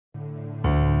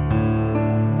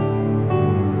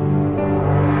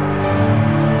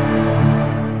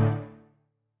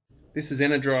This is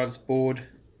Enerdrive's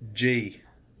Board-G,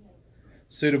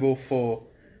 suitable for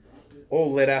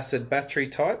all lead acid battery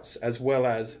types as well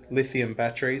as lithium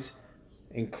batteries,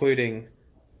 including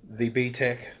the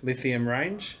B-Tech lithium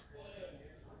range.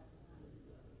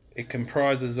 It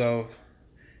comprises of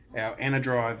our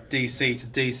Enerdrive DC to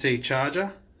DC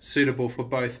charger, suitable for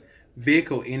both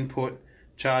vehicle input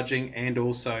charging and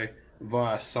also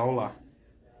via solar.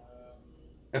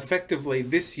 Effectively,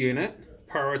 this unit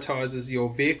prioritizes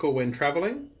your vehicle when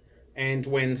traveling, and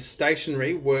when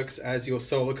stationary works as your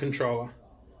solar controller.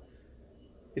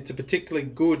 It's a particularly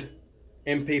good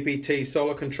MPPT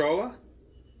solar controller,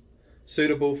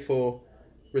 suitable for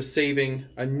receiving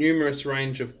a numerous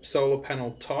range of solar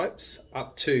panel types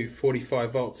up to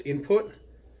 45 volts input,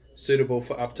 suitable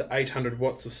for up to 800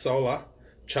 watts of solar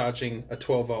charging a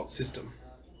 12 volt system.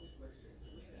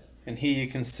 And here you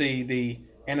can see the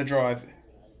Enerdrive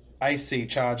AC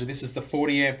charger. This is the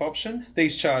 40 amp option.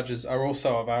 These chargers are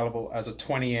also available as a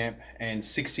 20 amp and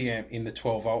 60 amp in the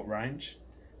 12 volt range.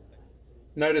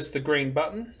 Notice the green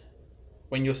button.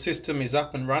 When your system is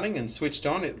up and running and switched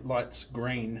on, it lights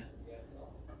green.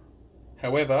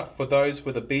 However, for those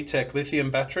with a B-Tech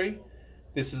lithium battery,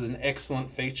 this is an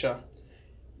excellent feature.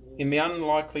 In the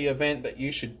unlikely event that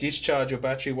you should discharge your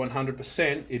battery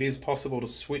 100%, it is possible to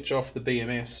switch off the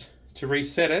BMS. To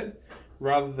reset it,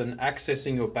 rather than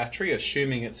accessing your battery,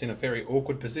 assuming it's in a very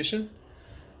awkward position,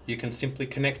 you can simply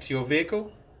connect to your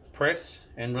vehicle, press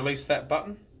and release that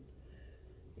button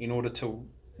in order to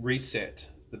reset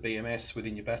the BMS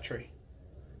within your battery.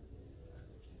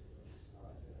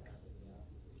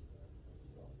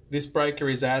 This breaker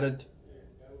is added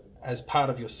as part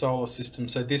of your solar system,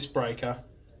 so this breaker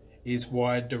is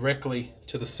wired directly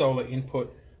to the solar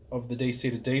input of the DC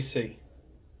to DC.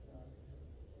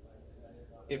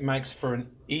 It makes for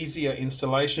an easier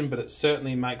installation, but it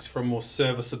certainly makes for a more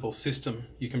serviceable system.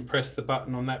 You can press the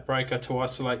button on that breaker to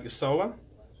isolate your solar.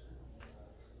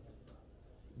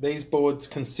 These boards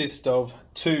consist of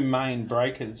two main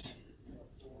breakers.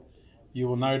 You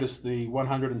will notice the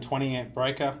 120 amp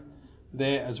breaker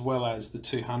there, as well as the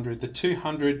 200. The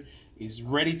 200 is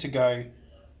ready to go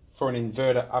for an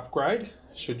inverter upgrade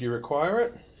should you require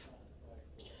it,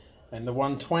 and the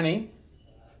 120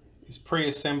 is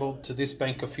pre-assembled to this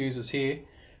bank of fuses here,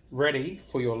 ready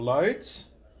for your loads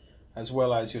as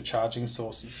well as your charging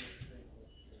sources.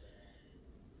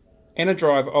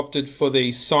 Enerdrive opted for the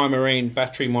Cymarine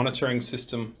battery monitoring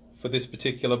system for this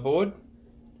particular board,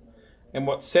 and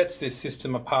what sets this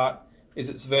system apart is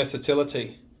its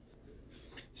versatility.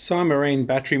 Cymarine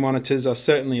battery monitors are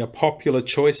certainly a popular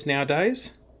choice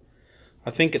nowadays. I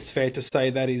think it's fair to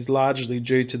say that is largely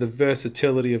due to the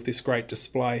versatility of this great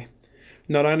display.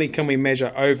 Not only can we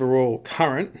measure overall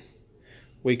current,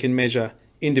 we can measure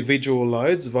individual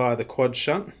loads via the quad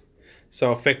shunt.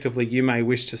 So effectively you may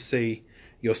wish to see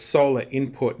your solar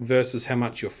input versus how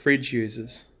much your fridge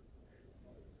uses.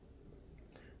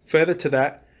 Further to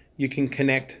that, you can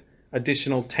connect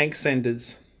additional tank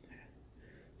senders.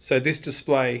 So this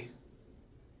display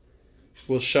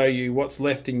will show you what's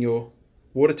left in your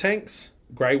water tanks,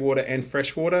 grey water and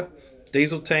fresh water,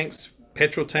 diesel tanks,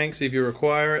 petrol tanks if you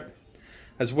require it,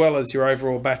 as well as your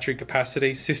overall battery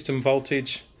capacity, system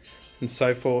voltage, and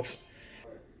so forth.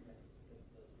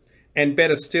 And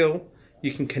better still,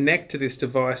 you can connect to this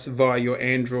device via your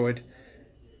Android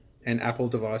and Apple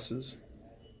devices.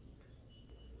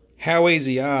 How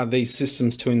easy are these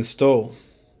systems to install?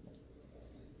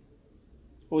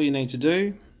 All you need to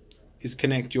do is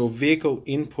connect your vehicle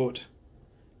input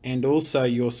and also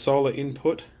your solar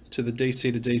input to the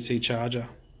DC to DC charger.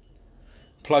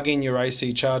 Plug in your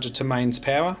AC charger to mains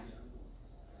power.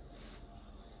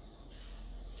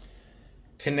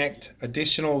 Connect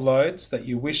additional loads that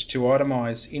you wish to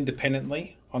itemize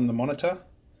independently on the monitor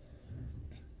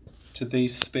to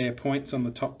these spare points on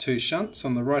the top two shunts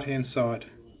on the right hand side.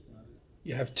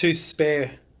 You have two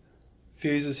spare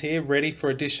fuses here ready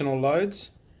for additional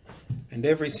loads, and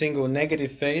every single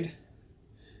negative feed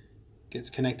gets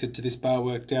connected to this bar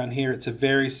work down here. It's a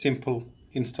very simple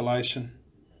installation.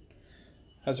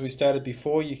 As we stated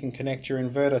before, you can connect your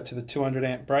inverter to the 200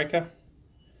 amp breaker.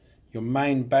 Your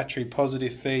main battery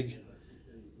positive feed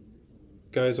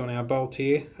goes on our bolt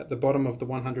here at the bottom of the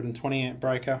 120 amp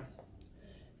breaker,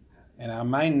 and our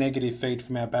main negative feed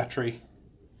from our battery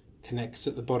connects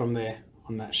at the bottom there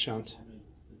on that shunt.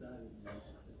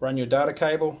 Run your data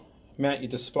cable, mount your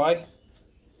display,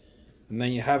 and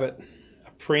then you have it,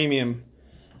 a premium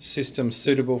system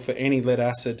suitable for any lead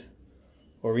acid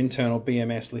or internal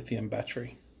BMS lithium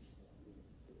battery.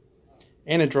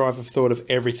 Enerdrive have thought of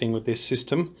everything with this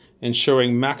system,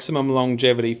 ensuring maximum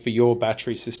longevity for your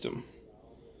battery system.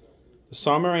 The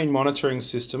Simarine monitoring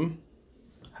system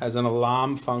has an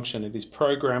alarm function. It is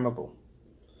programmable,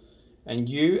 and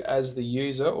you as the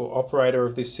user or operator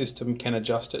of this system can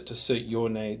adjust it to suit your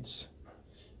needs.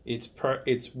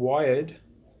 It's wired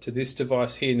to this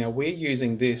device here. Now we're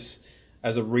using this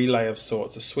as a relay of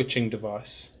sorts, a switching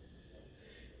device.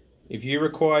 If you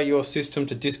require your system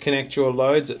to disconnect your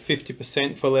loads at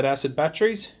 50% for lead acid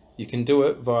batteries, you can do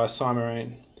it via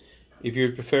Simarine. If you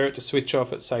would prefer it to switch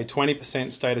off at say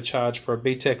 20% state of charge for a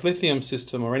BTEC lithium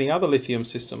system or any other lithium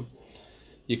system,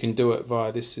 you can do it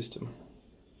via this system.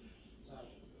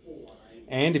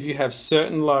 And if you have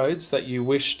certain loads that you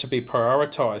wish to be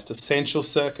prioritized, essential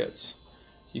circuits,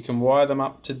 you can wire them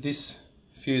up to this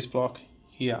fuse block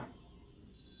here,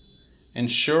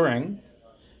 ensuring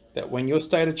that when your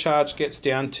state of charge gets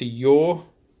down to your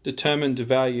determined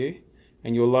value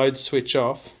and your loads switch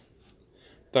off,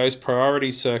 those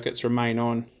priority circuits remain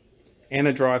on.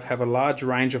 Enerdrive have a large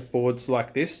range of boards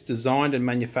like this, designed and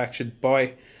manufactured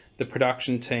by the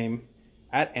production team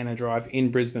at Enerdrive in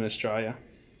Brisbane, Australia.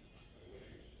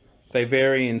 They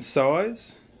vary in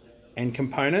size and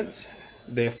components,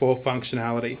 therefore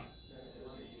functionality.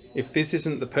 If this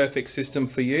isn't the perfect system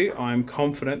for you, I am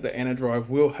confident that Enerdrive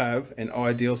will have an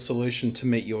ideal solution to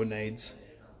meet your needs.